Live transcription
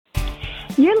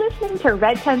You're listening to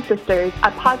Red Tent Sisters,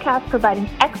 a podcast providing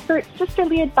expert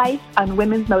sisterly advice on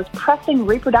women's most pressing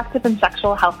reproductive and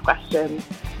sexual health questions.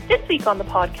 This week on the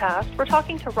podcast, we're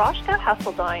talking to Rojske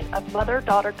Hasseldine of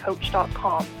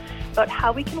motherdaughtercoach.com about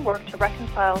how we can work to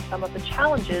reconcile some of the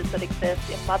challenges that exist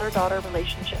in mother-daughter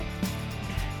relationships.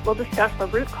 We'll discuss the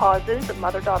root causes of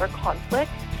mother-daughter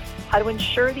conflict, how to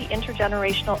ensure the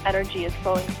intergenerational energy is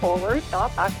flowing forward,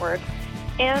 not backward,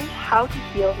 and how to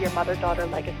heal your mother-daughter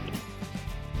legacy.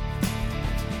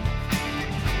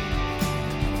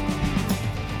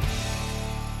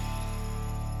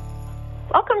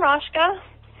 Welcome, Rojske.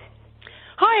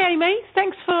 Hi, Amy.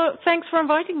 Thanks for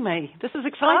inviting me. This is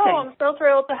exciting. Oh, I'm so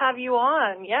thrilled to have you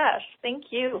on. Yes,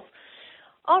 thank you.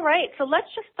 All right, so let's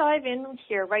just dive in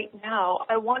here right now.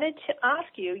 I wanted to ask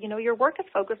you, your work is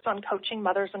focused on coaching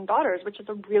mothers and daughters, which is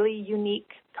a really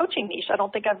unique coaching niche. I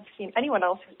don't think I've seen anyone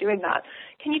else who's doing that.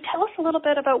 Can you tell us a little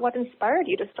bit about what inspired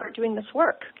you to start doing this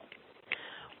work?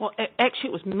 Well,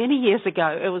 actually, it was many years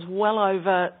ago. It was well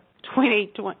over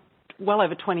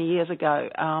 20 years ago.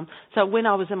 So when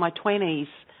I was in my 20s,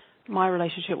 my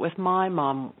relationship with my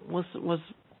mum was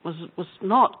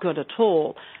not good at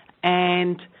all,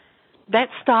 and that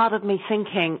started me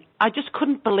thinking. I just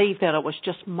couldn't believe that it was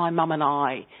just my mum and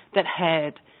I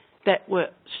that were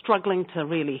struggling to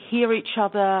really hear each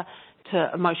other, to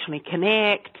emotionally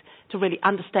connect, to really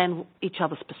understand each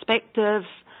other's perspectives,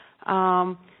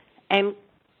 and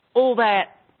all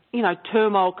that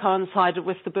turmoil coincided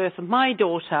with the birth of my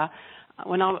daughter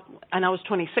when I was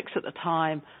 26 at the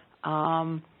time,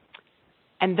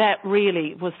 and that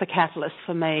really was the catalyst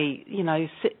for me.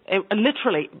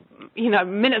 Literally,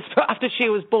 minutes after she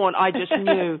was born, I just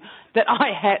knew that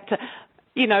I had to.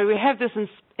 We have this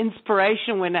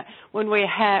inspiration when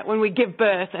we give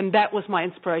birth, and that was my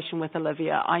inspiration with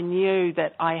Olivia. I knew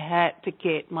that I had to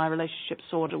get my relationship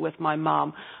sorted with my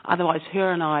mum, otherwise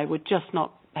her and I would just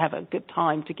not have a good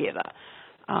time together.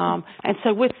 And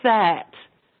so with that,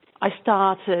 I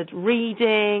started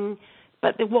reading,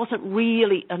 but there wasn't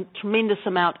really a tremendous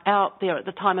amount out there at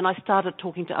the time, and I started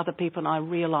talking to other people, and I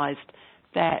realized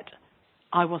that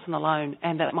I wasn't alone,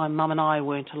 and that my mum and I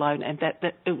weren't alone, and that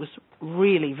it was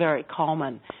really very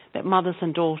common that mothers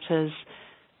and daughters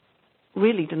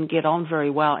really didn't get on very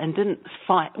well and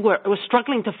were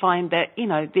struggling to find that,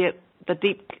 the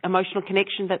deep emotional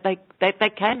connection that they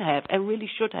can have and really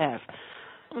should have.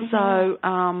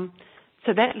 Mm-hmm.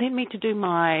 So that led me to do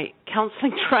my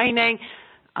counseling training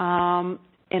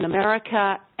in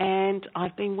America, and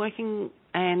I've been working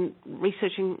and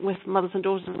researching with mothers and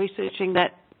daughters and researching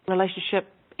that relationship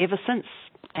ever since,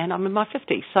 and I'm in my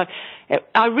 50s. So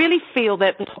I really feel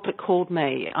that the topic called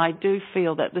me. I do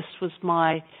feel that this was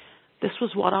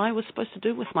what I was supposed to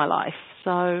do with my life.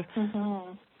 So.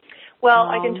 Mm-hmm. Well,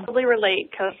 I can totally relate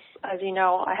because, as you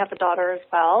know, I have a daughter as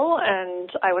well,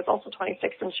 and I was also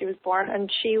 26 when she was born, and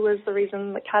she was the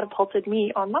reason that catapulted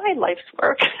me on my life's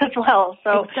work as well.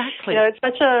 So, exactly. It's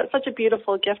such a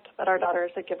beautiful gift that our daughters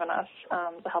have given us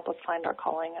to help us find our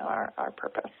calling and our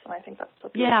purpose, and I think that's so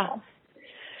beautiful.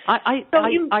 Yeah,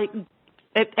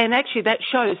 and actually that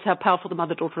shows how powerful the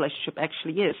mother-daughter relationship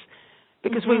actually is,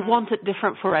 because we want it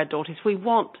different for our daughters. We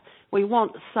want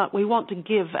to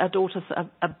give our daughters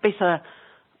a better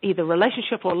either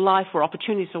relationship or life or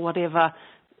opportunities or whatever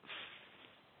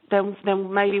than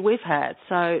maybe we've had.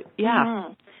 So, yeah.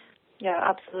 Mm-hmm. Yeah,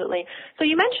 absolutely. So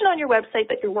you mentioned on your website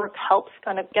that your work helps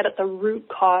kind of get at the root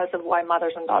cause of why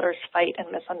mothers and daughters fight and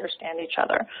misunderstand each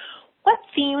other. What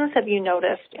themes have you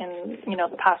noticed in,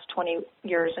 the past 20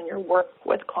 years in your work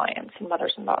with clients and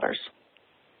mothers and daughters?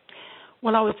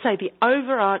 Well, I would say the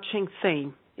overarching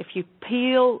theme, if you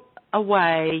peel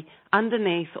away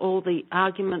underneath all the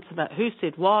arguments about who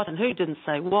said what and who didn't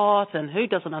say what and who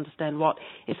doesn't understand what,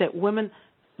 is that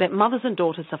mothers and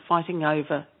daughters are fighting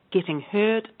over getting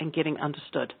heard and getting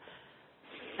understood.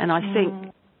 And I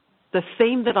think the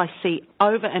theme that I see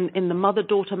over and in the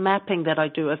mother-daughter mapping that I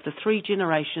do of the three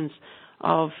generations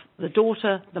of the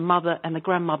daughter, the mother, and the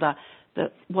grandmother,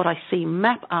 that what I see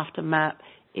map after map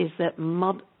is that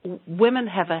women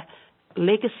have a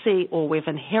legacy, or we've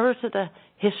inherited a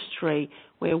history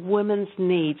where women's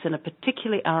needs, and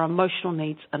particularly our emotional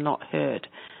needs, are not heard.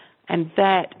 And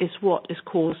that is what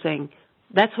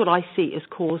I see is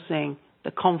causing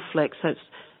the conflict. So it's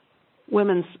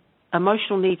women's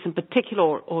emotional needs in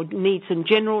particular, or needs in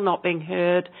general, not being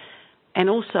heard, and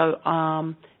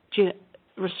also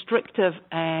restrictive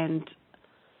and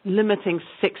limiting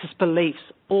sexist beliefs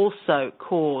also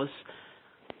cause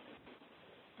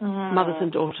mothers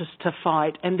and daughters to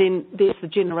fight. And then there's the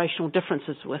generational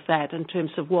differences with that in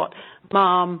terms of what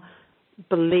mom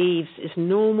believes is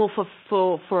normal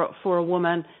for a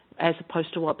woman as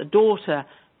opposed to what the daughter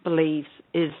believes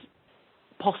is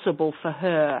possible for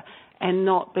her, and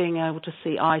not being able to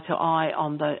see eye to eye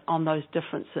on those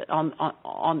differences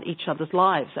on each other's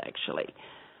lives, actually.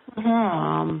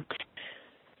 Mm-hmm.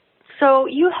 So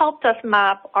you helped us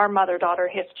map our mother-daughter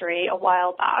history a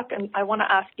while back, and I want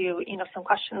to ask you, some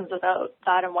questions about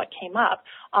that and what came up.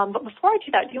 But before I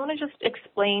do that, do you want to just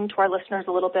explain to our listeners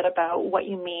a little bit about what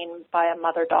you mean by a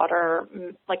mother-daughter,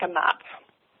 like a map?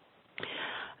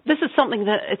 This is something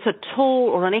that it's a tool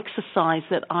or an exercise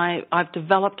that I've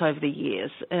developed over the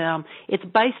years. It's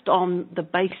based on the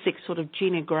basic sort of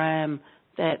genogram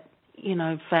that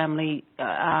family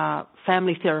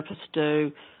therapists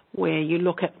do, where you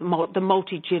look at the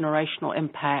multi-generational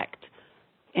impact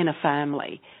in a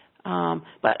family.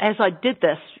 But as I did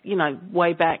this,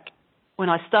 way back when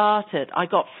I started, I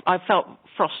felt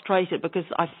frustrated because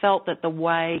I felt that the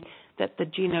way that the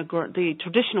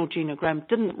traditional genogram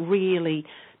didn't really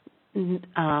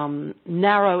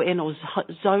narrow in or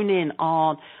zone in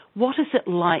on what is it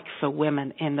like for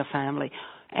women in the family,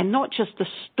 and not just the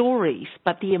stories,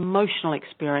 but the emotional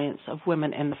experience of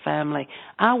women in the family.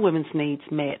 Are women's needs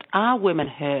met? Are women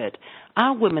heard?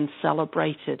 Are women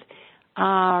celebrated?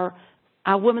 Are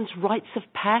women's rites of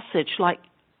passage, like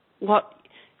what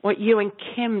you and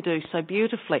Kim do so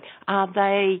beautifully, are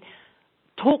they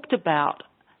talked about?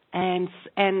 And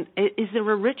is there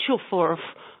a ritual for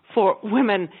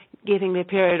women getting their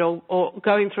period or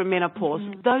going through menopause?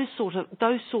 Mm-hmm.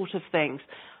 Those sort of things.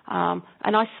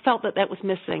 And I felt that was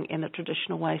missing in the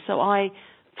traditional way. So I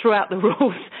threw out the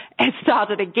rules and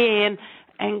started again,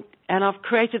 and I've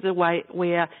created a way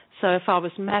where, so if I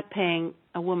was mapping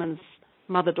a woman's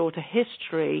mother-daughter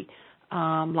history,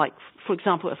 like, for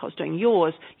example, if I was doing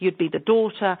yours, you'd be the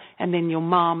daughter and then your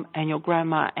mum and your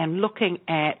grandma, and looking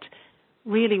at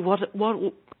really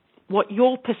what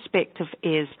your perspective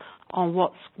is on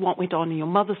what went on in your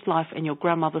mother's life and your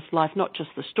grandmother's life, not just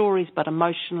the stories, but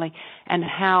emotionally, and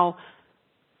how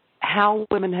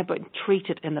women have been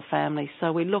treated in the family.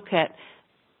 So we look at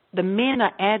the men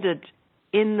are added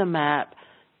in the map,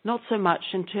 not so much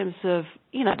in terms of,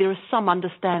 there is some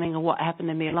understanding of what happened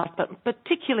in their life, but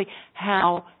particularly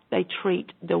how they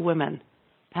treat the women,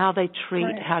 how they treat,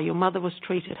 right, how your mother was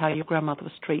treated, how your grandmother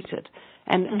was treated,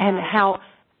 and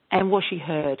was she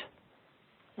heard?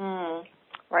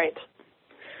 Right.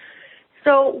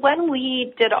 So when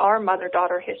we did our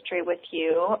mother-daughter history with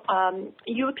you,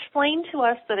 you explained to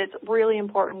us that it's really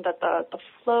important that the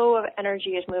flow of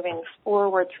energy is moving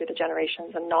forward through the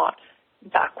generations and not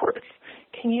backwards.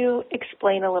 Can you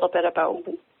explain a little bit about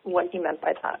what you meant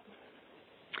by that?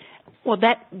 Well,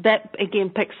 that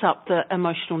again picks up the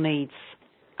emotional needs.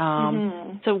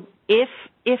 So if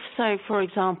so, for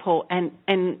example, and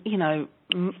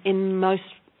in most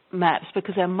maps,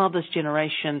 because our mother's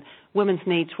generation, women's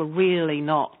needs were really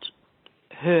not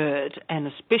heard, and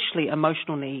especially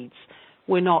emotional needs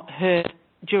were not heard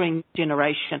during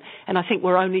generation. And I think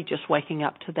we're only just waking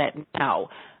up to that now.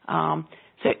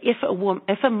 So if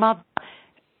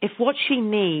what she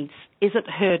needs isn't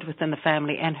heard within the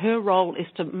family, and her role is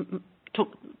to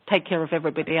take care of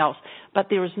everybody else, but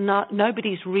there is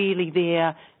nobody's really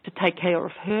there to take care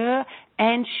of her,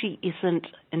 and she isn't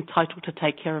entitled to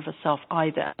take care of herself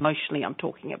either, emotionally I'm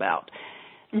talking about.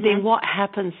 Mm-hmm. Then what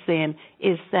happens then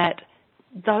is that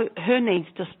her needs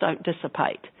just don't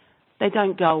dissipate. They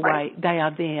don't go away. Right. They are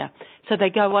there. So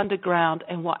they go underground,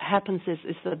 and what happens is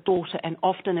the daughter, and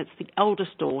often it's the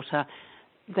eldest daughter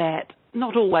that,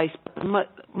 not always, but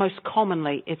most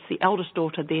commonly, it's the eldest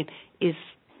daughter then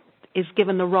is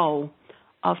given the role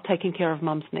of taking care of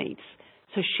mum's needs.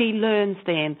 So she learns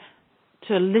then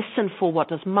to listen for what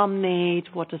does mum need,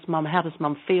 how does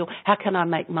mum feel, how can I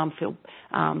make mum feel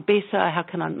better, how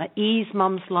can I ease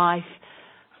mum's life.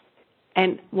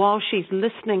 And while she's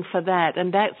listening for that,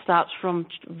 and that starts from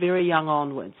very young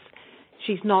onwards,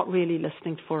 she's not really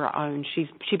listening for her own.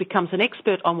 She becomes an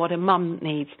expert on what her mum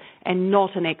needs and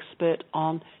not an expert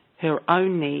on her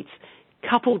own needs,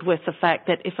 coupled with the fact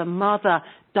that if a mother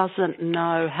doesn't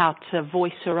know how to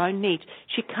voice her own needs,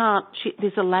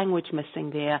 there's a language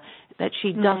missing there, that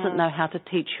she doesn't know how to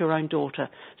teach her own daughter.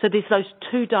 So there's those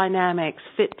two dynamics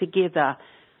fit together,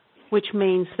 which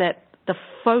means that the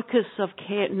focus of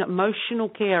care, emotional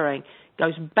caring,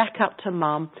 goes back up to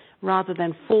mum rather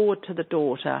than forward to the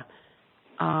daughter.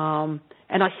 And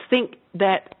I think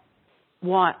that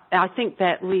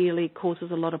really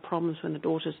causes a lot of problems when the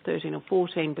daughter's 13 or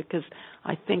 14, because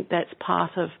I think that's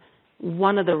part of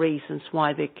one of the reasons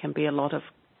why there can be a lot of,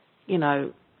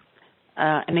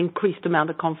 an increased amount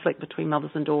of conflict between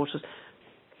mothers and daughters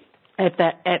at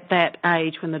that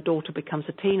age when the daughter becomes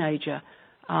a teenager.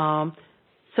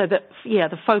 so that,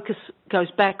 the focus goes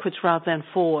backwards rather than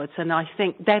forwards. And I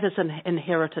think that is an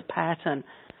inherited pattern,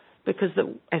 because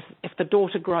if the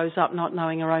daughter grows up not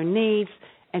knowing her own needs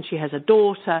and she has a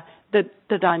daughter,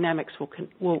 the dynamics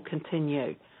will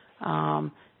continue.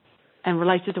 And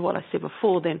related to what I said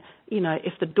before, then,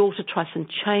 if the daughter tries and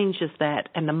changes that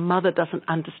and the mother doesn't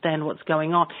understand what's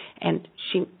going on and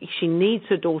she needs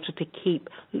her daughter to keep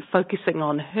focusing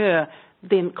on her,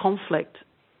 then conflict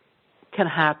can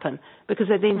happen, because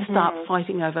they then start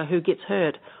fighting over who gets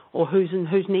heard or whose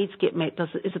needs get met.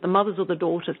 Is it the mothers or the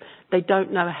daughters? They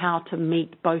don't know how to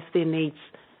meet both their needs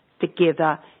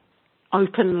together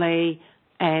openly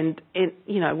and,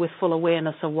 with full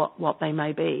awareness of what they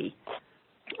may be.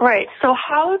 Right. So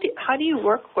how do you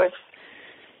work with,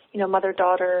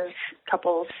 mother-daughter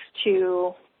couples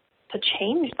to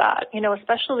change that,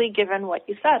 especially given what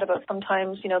you said about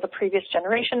sometimes, the previous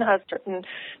generation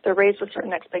they're raised with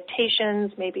certain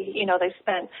expectations. Maybe, they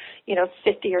spent,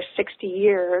 50 or 60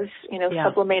 years,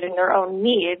 sublimating their own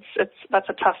needs. That's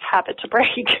a tough habit to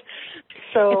break.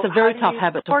 So it's a very tough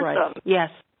habit to break. Them?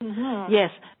 Yes. Mm-hmm.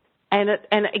 Yes. And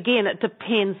again, it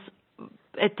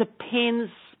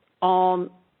depends on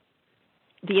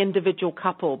the individual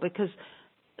couple, because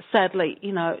sadly,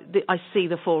 I see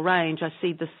the full range. I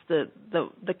see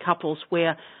the couples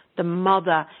where the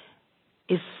mother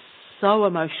is so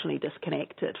emotionally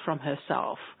disconnected from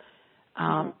herself,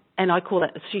 and I call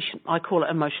it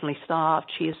emotionally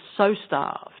starved. She is so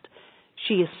starved.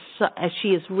 She's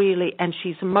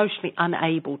emotionally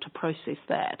unable to process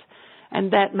that,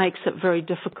 and that makes it very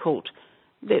difficult.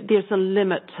 There's a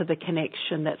limit to the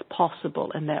connection that's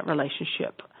possible in that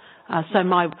relationship. So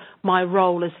my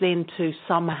role is then to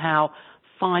somehow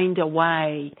find a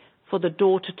way for the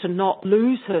daughter to not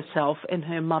lose herself in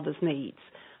her mother's needs,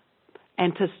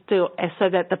 and so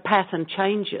that the pattern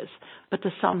changes, but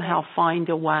to somehow find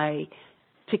a way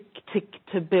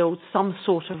to build some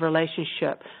sort of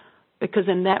relationship, because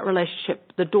in that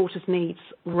relationship the daughter's needs,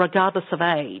 regardless of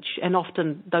age, and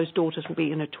often those daughters will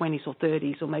be in her 20s or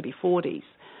 30s or maybe 40s,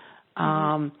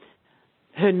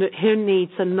 her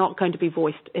needs are not going to be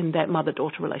voiced in that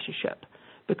mother-daughter relationship,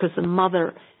 because the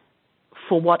mother,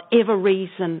 for whatever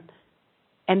reason,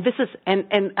 and this is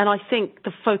and I think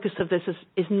the focus of this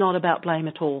is not about blame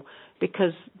at all,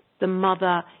 because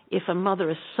if a mother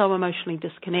is so emotionally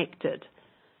disconnected,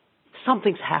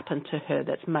 something's happened to her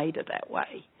that's made her that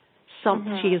way.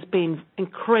 She has been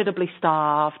incredibly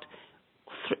starved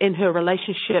in her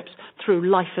relationships through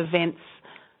life events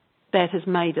that has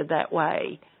made her that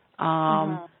way.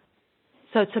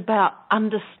 So it's about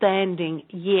understanding,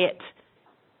 yet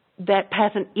that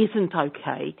pattern isn't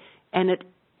okay and it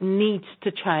needs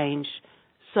to change.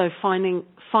 So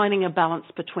finding a balance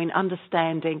between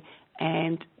understanding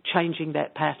and changing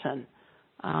that pattern.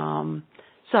 And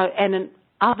in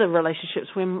other relationships,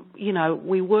 when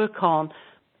we work on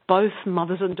both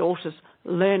mothers and daughters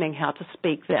learning how to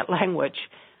speak that language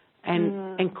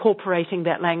and incorporating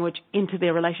that language into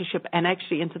their relationship and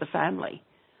actually into the family.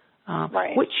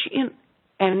 Right. Which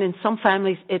in some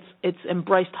families it's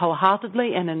embraced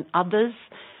wholeheartedly, and in others,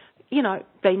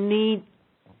 they need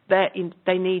that.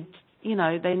 They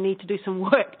need to do some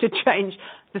work to change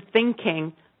the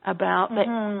thinking about that.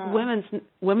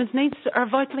 Women's needs are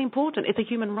vitally important. It's a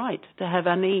human right to have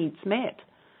our needs met.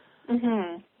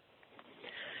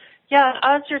 Yeah,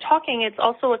 as you're talking, it's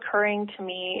also occurring to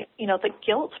me, that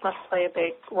guilt must play a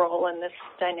big role in this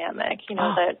dynamic,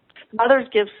 that mothers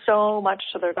give so much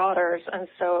to their daughters, and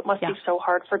so it must be so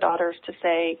hard for daughters to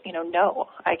say, no,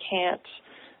 I can't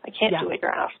do what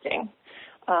you're asking,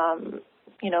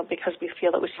 because we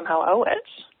feel that we somehow owe it.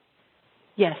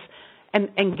 Yes,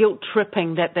 and guilt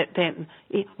tripping, that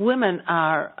women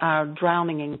are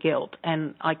drowning in guilt,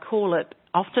 and I call it,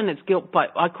 often it's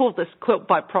I call this guilt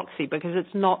by proxy, because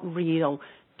it's not real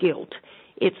guilt.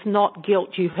 It's not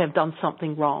guilt you have done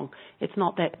something wrong. It's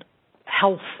not that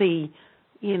healthy,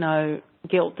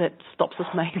 guilt that stops us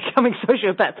becoming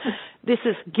sociopaths. This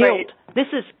is guilt. Right.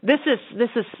 This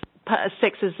is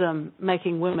sexism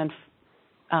making women.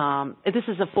 This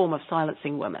is a form of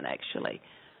silencing women, actually.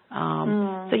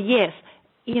 So yes,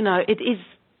 it is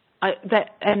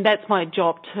and that's my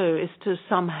job too, is to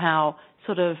somehow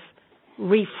sort of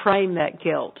reframe that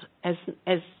guilt as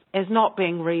not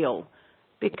being real,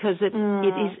 because it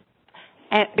is.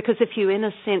 Because if you, in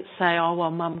a sense, say, "Oh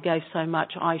well, Mum gave so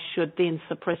much, I should then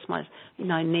suppress my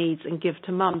needs and give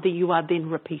to Mum," then you are then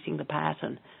repeating the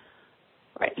pattern.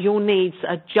 Right. Your needs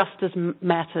are just as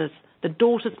matters. The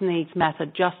daughter's needs matter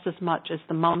just as much as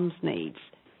the mum's needs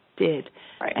did,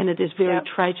 right. And it is very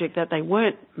tragic that they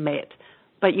weren't met.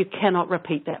 But you cannot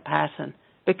repeat that pattern.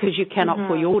 because you cannot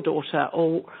for your daughter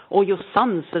or your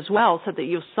sons as well, so that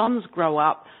your sons grow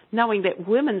up knowing that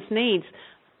women's needs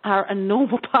are a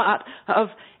normal part of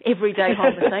everyday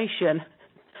conversation.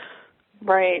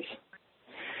 Right.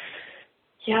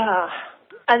 Yeah.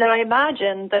 And then I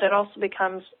imagine that it also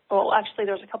becomes, well, actually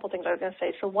there's a couple things I was going to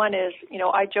say. So one is,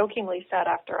 I jokingly said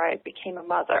after I became a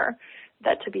mother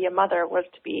that to be a mother was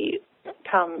to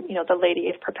become, the lady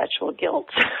of perpetual guilt.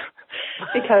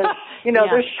 Because,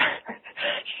 there's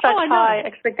such high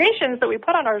expectations that we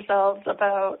put on ourselves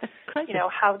about,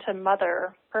 how to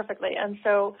mother perfectly. And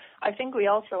so I think we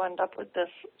also end up with this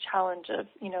challenge of,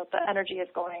 the energy is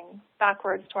going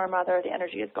backwards to our mother, the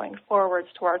energy is going forwards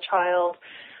to our child.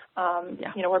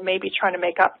 We're maybe trying to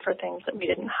make up for things that we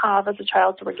didn't have as a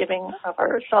child, so we're giving of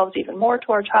ourselves even more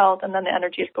to our child, and then the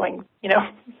energy is going,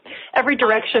 every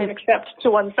direction except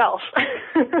to oneself.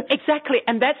 Exactly,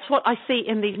 and that's what I see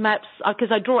in these maps,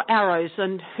 because I draw arrows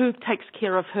and who takes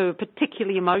care of who,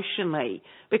 particularly emotionally,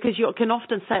 because you can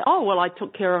often say, oh, well, I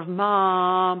took care of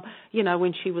Mom,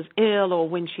 when she was ill or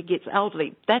when she gets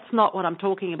elderly. That's not what I'm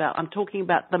talking about. I'm talking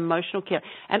about the emotional care.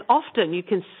 And often you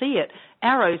can see it.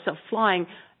 Arrows are flying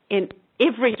in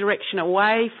every direction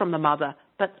away from the mother,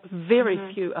 but very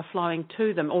few are flowing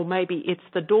to them, or maybe it's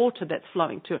the daughter that's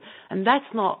flowing to her. And that's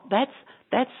a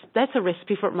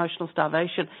recipe for emotional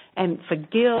starvation and for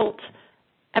guilt,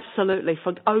 absolutely,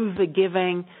 for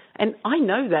overgiving. And I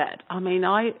know that. I mean,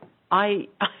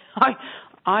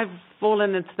 I've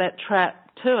fallen into that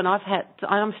trap too, and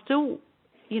I'm still,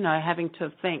 having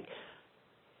to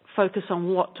focus on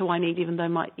what do I need, even though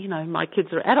my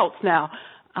kids are adults now.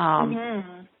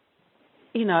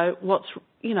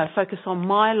 Focus on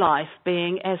my life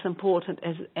being as important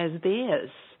as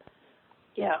theirs.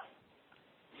 Yeah.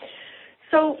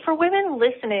 So for women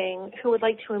listening who would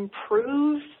like to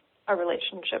improve a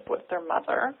relationship with their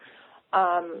mother,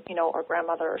 or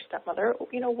grandmother or stepmother,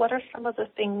 what are some of the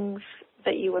things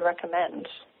that you would recommend?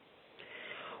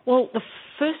 Well, the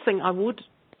first thing I would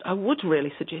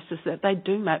really suggest is that they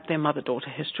do map their mother-daughter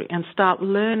history and start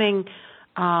learning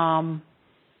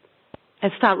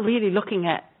and start really looking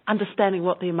at understanding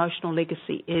what the emotional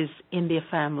legacy is in their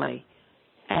family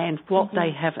and what they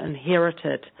have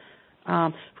inherited.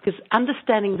 Because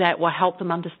understanding that will help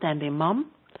them understand their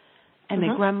mum and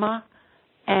their grandma,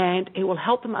 and it will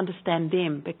help them understand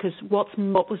them, because what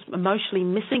was emotionally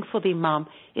missing for their mum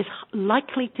is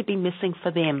likely to be missing for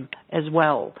them as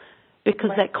well, because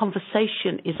that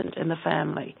conversation isn't in the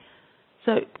family.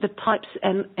 So the types,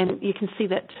 and you can see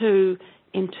that too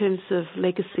in terms of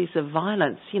legacies of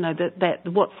violence, that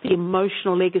what's the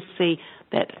emotional legacy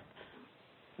that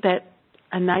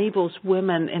enables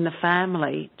women in the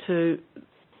family to,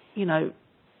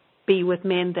 be with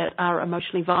men that are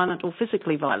emotionally violent or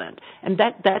physically violent. And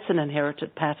that's an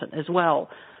inherited pattern as well.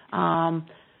 Finding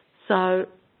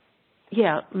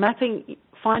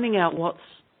out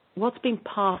what's been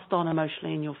passed on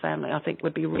emotionally in your family, I think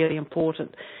would be really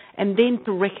important. And then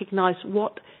to recognize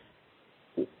what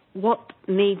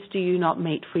needs do you not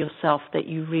meet for yourself that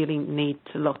you really need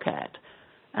to look at.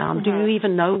 Do you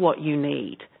even know what you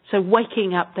need? So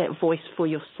waking up that voice for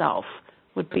yourself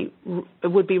would be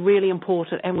really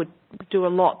important, and would do a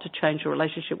lot to change your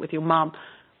relationship with your mum,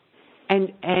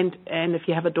 and if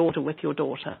you have a daughter, with your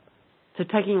daughter. So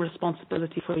taking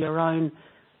responsibility for your own,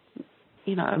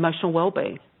 emotional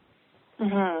well-being.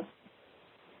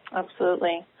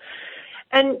 Absolutely.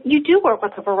 And you do work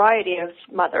with a variety of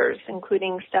mothers,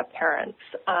 including step-parents.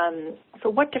 So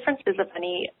what differences, if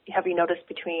any, have you noticed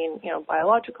between,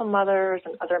 biological mothers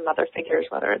and other mother figures,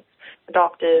 whether it's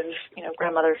adoptive,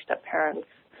 grandmothers, step-parents?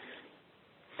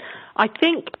 I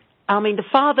think, the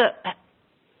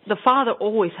father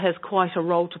always has quite a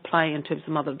role to play in terms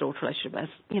of mother-daughter relationship.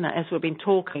 As we've been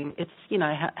talking, it's,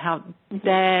 how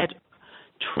Dad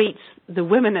treats the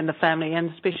women in the family,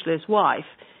 and especially his wife.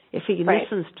 If he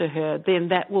listens to her, then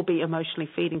that will be emotionally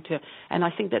feeding to her. And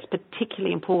I think that's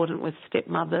particularly important with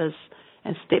stepmothers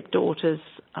and stepdaughters.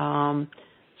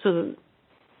 So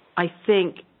I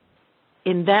think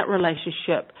in that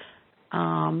relationship,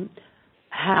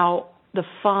 how the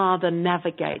father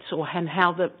navigates, and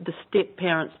how the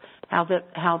step-parents, how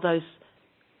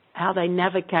they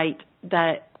navigate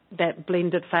that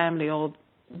blended family, or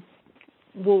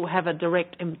will have a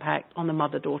direct impact on the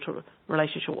mother-daughter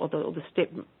relationship, or the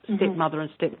stepmother and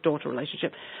stepdaughter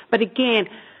relationship. But again,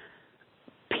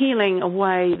 peeling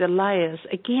away the layers,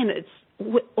 again, it's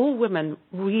all women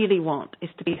really want is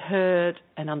to be heard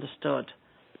and understood.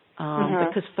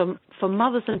 Because for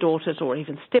mothers and daughters, or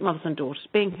even stepmothers and daughters,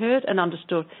 being heard and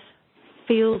understood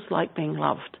feels like being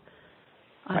loved.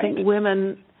 I think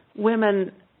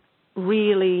women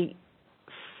really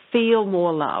feel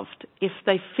more loved, if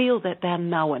they feel that they're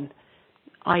known,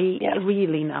 i.e.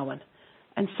 really known.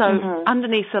 And so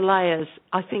underneath the layers,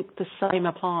 I think the same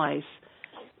applies,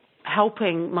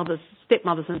 helping mothers,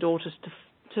 stepmothers and daughters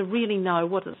to really know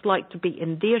what it's like to be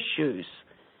in their shoes,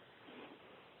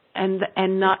 and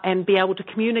be able to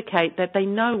communicate that they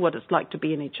know what it's like to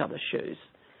be in each other's shoes.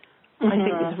 I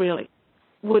think is really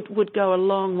would go a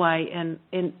long way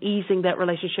in easing that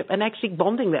relationship and actually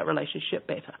bonding that relationship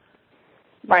better.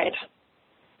 Right.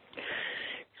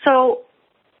 So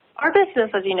our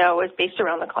business, as you know, is based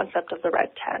around the concept of the red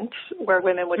tent, where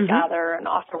women would gather and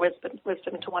offer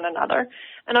wisdom to one another.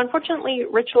 And unfortunately,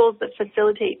 rituals that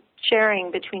facilitate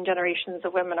sharing between generations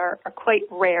of women are quite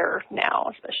rare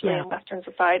now, especially in Western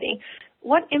society.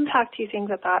 What impact do you think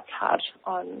that that's had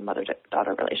on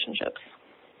mother-daughter relationships?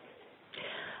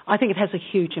 I think it has a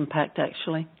huge impact,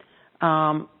 actually,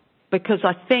 because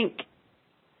I think,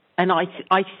 and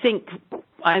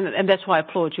that's why I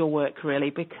applaud your work,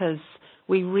 really, because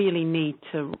we really need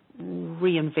to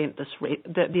reinvent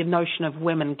the notion of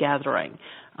women gathering.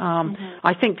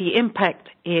 I think the impact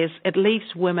is it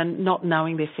leaves women not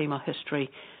knowing their female history.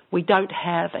 We don't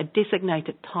have a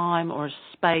designated time or a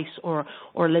space or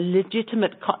a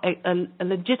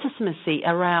legitimacy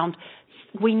around.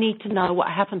 We need to know what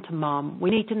happened to Mum. We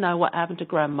need to know what happened to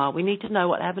Grandma. We need to know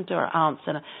what happened to our aunts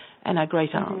and our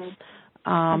great aunts.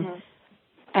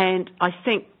 And I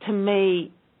think, to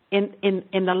me,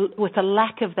 with the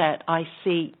lack of that, I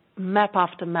see map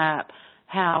after map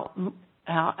how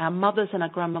our mothers and our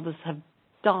grandmothers have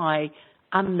died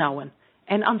unknown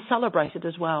and uncelebrated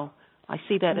as well. I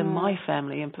see that in my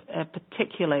family, and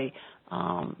particularly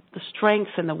the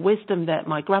strength and the wisdom that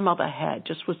my grandmother had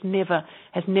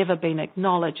has never been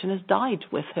acknowledged and has died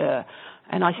with her.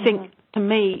 And I think, to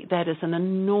me, that is an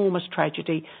enormous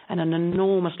tragedy and an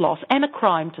enormous loss and a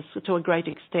crime to a great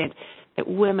extent, that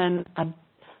women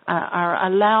are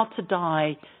allowed to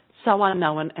die so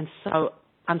unknown and so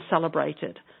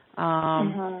uncelebrated.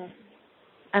 And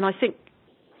I think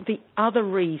the other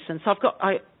reasons,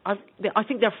 I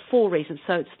think there are 4 reasons.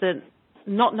 So it's the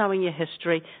not knowing your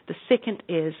history. The second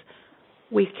is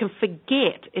we can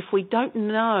forget if we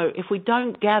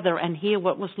don't gather and hear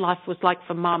what life was like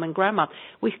for Mum and Grandma.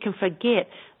 We can forget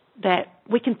that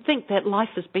we can think that life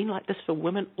has been like this for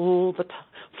women all the time,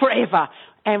 forever,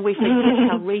 and we forget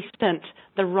how recent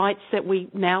the rights that we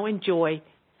now enjoy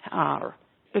are,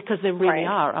 because they really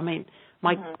are. I mean,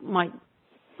 my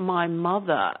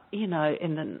mother,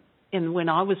 when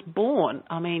I was born,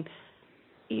 I mean,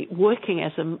 working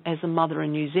as a mother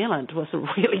in New Zealand was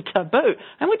really taboo,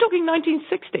 and we're talking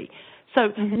 1960.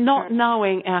 So not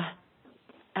knowing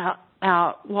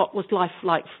our what was life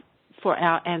like for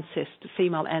our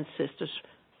female ancestors,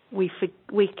 we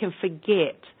can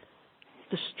forget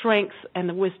the strength and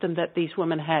the wisdom that these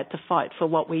women had to fight for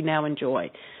what we now enjoy.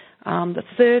 The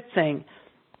third thing,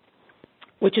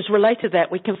 which is related to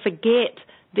that, we can forget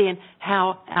then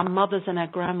how our mothers and our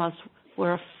grandmas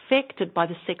were affected by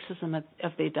the sexism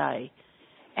of their day.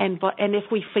 And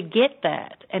if we forget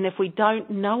that, and if we don't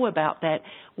know about that,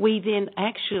 we then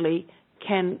actually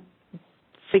can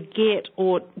forget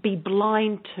or be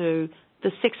blind to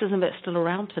the sexism that's still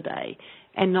around today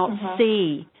and not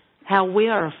see how we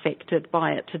are affected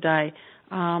by it today.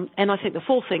 And I think the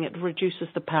fourth thing, it reduces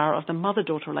the power of the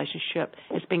mother-daughter relationship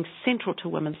as being central to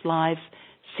women's lives,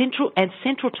 central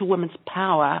to women's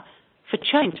power for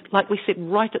change. Like we said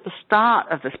right at the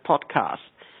start of this podcast,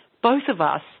 both of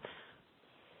us,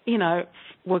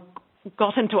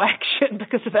 got into action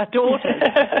because of our daughters.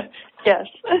 Yes.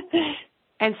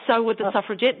 And so would the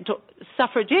suffragettes,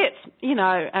 would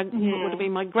have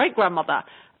been my great-grandmother,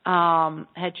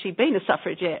 had she been a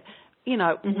suffragette,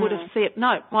 would have said,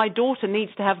 no, my daughter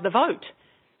needs to have the vote.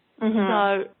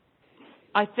 So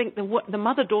I think the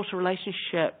mother-daughter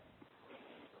relationship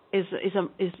is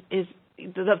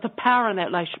the power in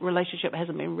that relationship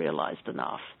hasn't been realized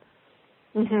enough.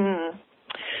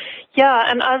 Yeah,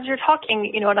 and as you're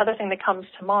talking, another thing that comes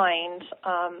to mind,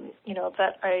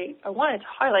 that I wanted to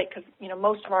highlight, because,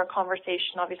 most of our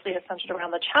conversation obviously is centered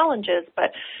around the challenges,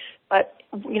 but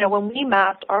when we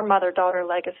mapped our mother-daughter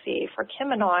legacy for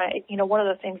Kim and I, one of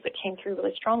the things that came through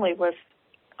really strongly was,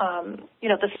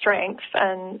 the strength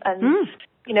and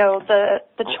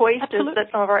the choices that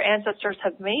some of our ancestors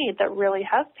have made that really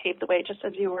have paved the way, just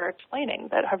as you were explaining,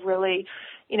 that have really,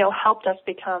 helped us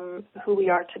become who we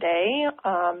are today,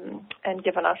 and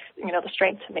given us, the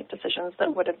strength to make decisions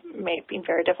that would have been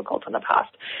very difficult in the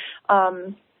past.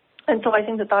 And so I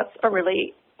think that that's a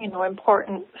really,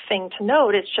 important thing to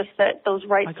note. It's just that those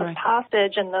rites of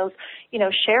passage and those,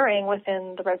 sharing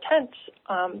within the Red Tent,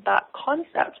 that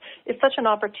concept is such an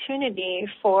opportunity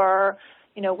for,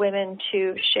 women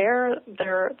to share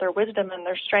their wisdom and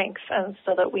their strengths, and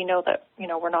so that we know that,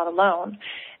 we're not alone.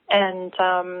 And,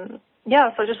 so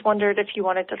I just wondered if you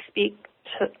wanted to speak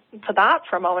to that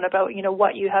for a moment about,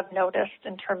 what you have noticed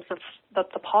in terms of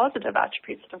the positive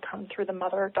attributes that have come through the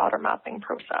mother-daughter mapping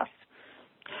process.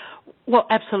 Well,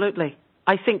 absolutely.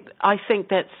 I think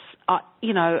that's,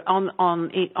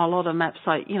 on a lot of maps,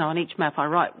 on each map I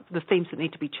write the themes that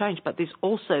need to be changed, but there's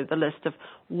also the list of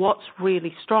what's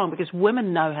really strong, because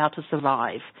women know how to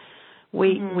survive.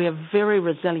 We are very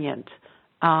resilient.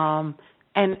 And,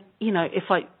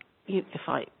 if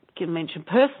I can mention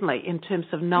personally, in terms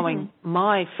of knowing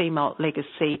my female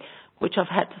legacy, which I've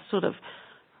had to sort of,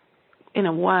 in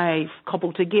a way,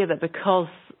 cobble together, because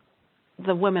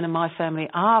the women in my family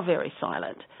are very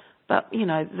silent. But,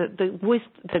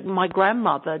 my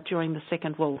grandmother during the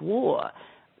Second World War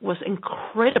was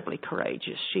incredibly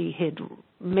courageous. She hid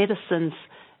medicines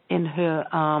in her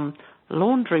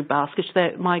laundry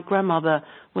basket. My grandmother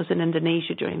was in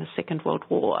Indonesia during the Second World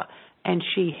War, and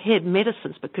she hid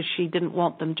medicines because she didn't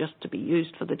want them just to be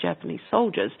used for the Japanese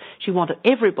soldiers. She wanted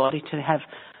everybody to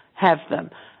have them.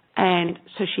 And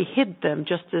so she hid them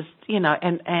just as,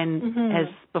 as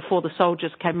before the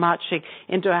soldiers came marching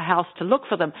into her house to look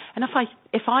for them. And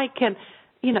if I can,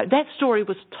 that story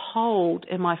was told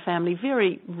in my family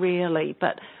very rarely,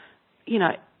 but,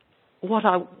 what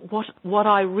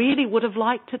I really would have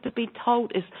liked it to be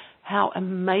told is how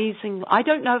amazing. I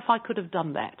don't know if I could have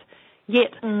done that.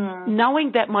 Yet,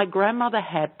 knowing that my grandmother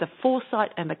had the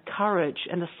foresight and the courage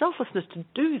and the selflessness to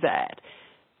do that,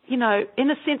 in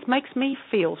a sense, makes me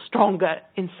feel stronger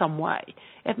in some way.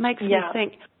 It makes me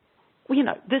think,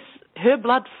 her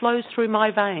blood flows through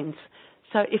my veins.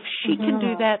 So if she can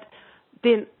do that,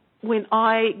 then when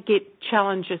I get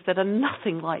challenges that are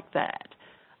nothing like that,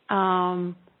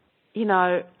 I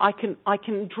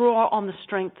can draw on the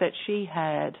strength that she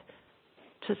had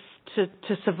to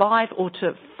survive or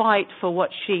to fight for what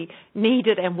she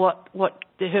needed and what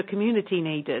her community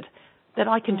needed, that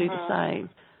I can do the same.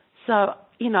 So,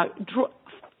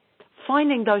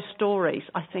 finding those stories,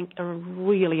 I think, are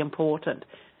really important,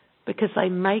 because they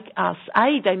make us,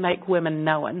 they make women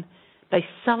known, they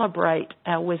celebrate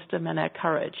our wisdom and our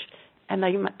courage, and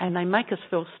they make us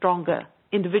feel stronger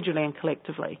individually and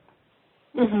collectively.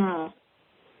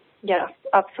 Yes,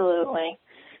 absolutely.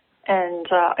 And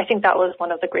I think that was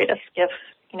one of the greatest gifts,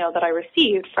 that I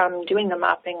received from doing the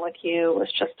mapping with you,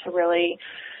 was just to really,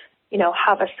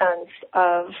 have a sense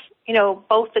of,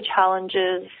 both the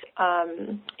challenges,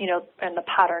 and the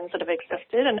patterns that have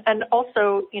existed, and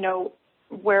also,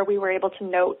 where we were able to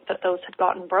note that those had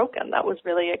gotten broken. That was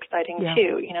really exciting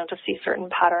too, to see certain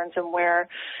patterns and where,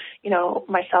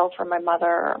 myself or my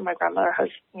mother or my grandmother has,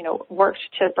 worked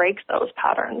to break those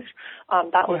patterns.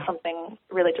 That was something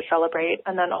really to celebrate.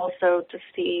 And then also to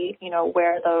see,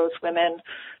 where those women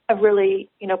have really,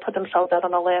 put themselves out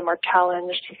on a limb or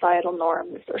challenged societal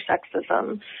norms or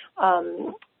sexism,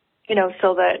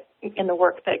 so that in the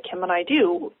work that Kim and I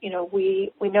do,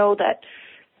 we know that,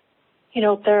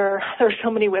 there are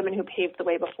so many women who paved the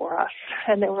way before us,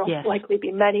 and there will likely be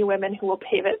many women who will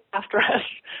pave it after us,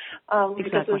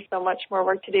 because there's so much more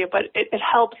work to do. But it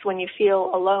helps when you feel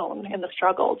alone in the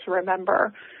struggle to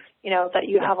remember, that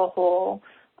you have a whole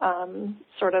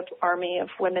sort of army of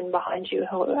women behind you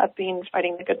who have been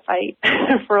fighting the good fight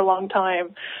for a long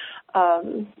time.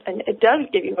 And it does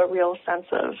give you a real sense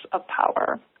of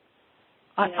power.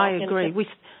 I agree.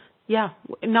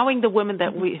 Knowing the women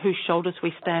that whose shoulders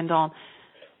we stand on,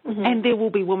 and there will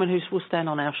be women who will stand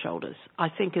on our shoulders, I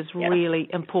think is really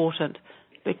important,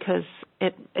 because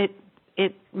it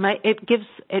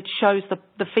shows the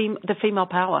female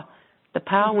power, the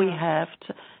power we have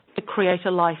to create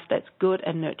a life that's good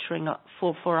and nurturing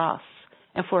for us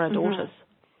and for our daughters.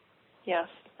 Yes,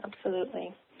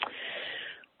 absolutely.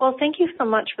 Well, thank you so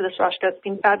much for this, Rojske. It's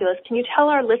been fabulous. Can you tell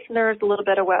our listeners a little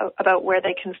bit about where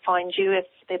they can find you if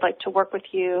they'd like to work with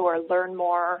you or learn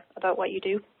more about what you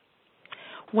do?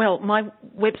 Well, my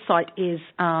website is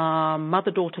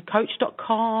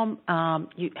motherdaughtercoach.com.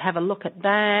 You have a look at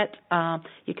that.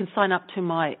 You can sign up to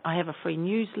I have a free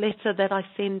newsletter that I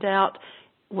send out,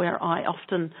 where I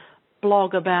often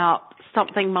blog about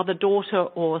something mother-daughter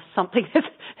or something that's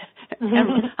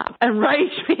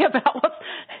enraged me about what's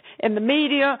in the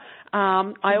media.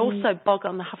 I also blog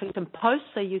on the Huffington Post,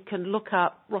 so you can look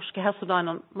up Rojske Hasseldine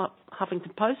on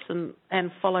Huffington Post and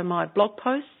follow my blog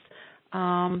posts.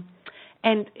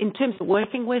 And in terms of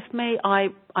working with me, I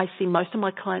see most of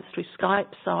my clients through Skype,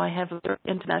 so I have a very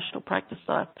international practice.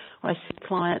 So I see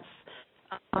clients.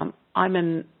 I'm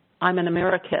in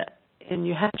America, in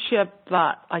New Hampshire,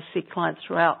 but I see clients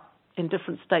throughout in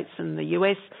different states in the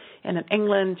US and in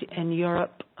England and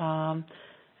Europe, and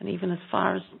even as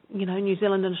far as New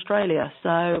Zealand and Australia.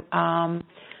 So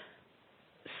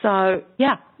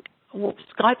yeah. Well,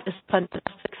 Skype is a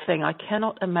fantastic thing. I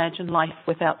cannot imagine life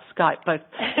without Skype, both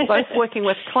working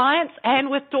with clients and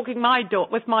with talking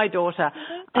with my daughter.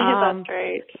 That's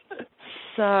great.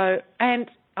 So, and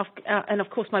of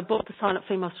course, my book, The Silent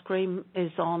Female Scream,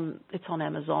 it's on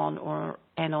Amazon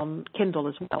and on Kindle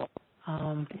as well.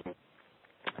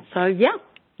 So yeah,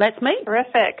 that's me.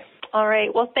 Terrific. All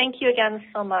right. Well, thank you again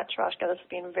so much, Rojske. This has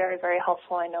been very, very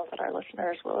helpful. I know that our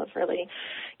listeners will have really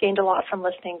gained a lot from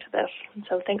listening to this.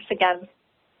 So thanks again.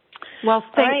 Well,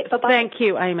 thank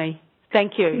you, Amy.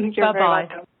 Thank you. You're very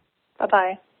welcome.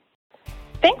 Bye-bye.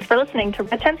 Thanks for listening to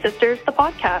Red Tent Sisters, the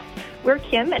podcast. We're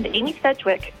Kim and Amy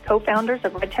Sedgwick, co-founders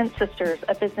of Red Tent Sisters,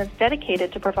 a business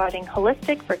dedicated to providing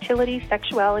holistic fertility,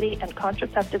 sexuality, and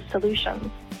contraceptive solutions.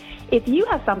 If you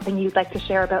have something you'd like to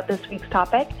share about this week's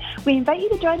topic, we invite you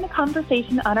to join the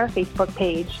conversation on our Facebook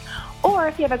page. Or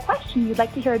if you have a question you'd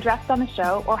like to hear addressed on the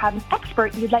show or have an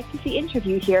expert you'd like to see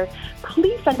interviewed here,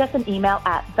 please send us an email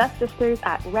at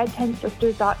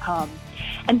thesisters@redtentsisters.com.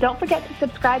 And don't forget to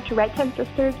subscribe to Red Tent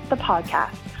Sisters, the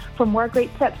podcast, for more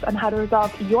great tips on how to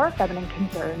resolve your feminine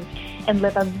concerns and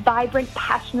live a vibrant,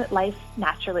 passionate life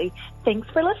naturally. Thanks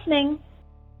for listening.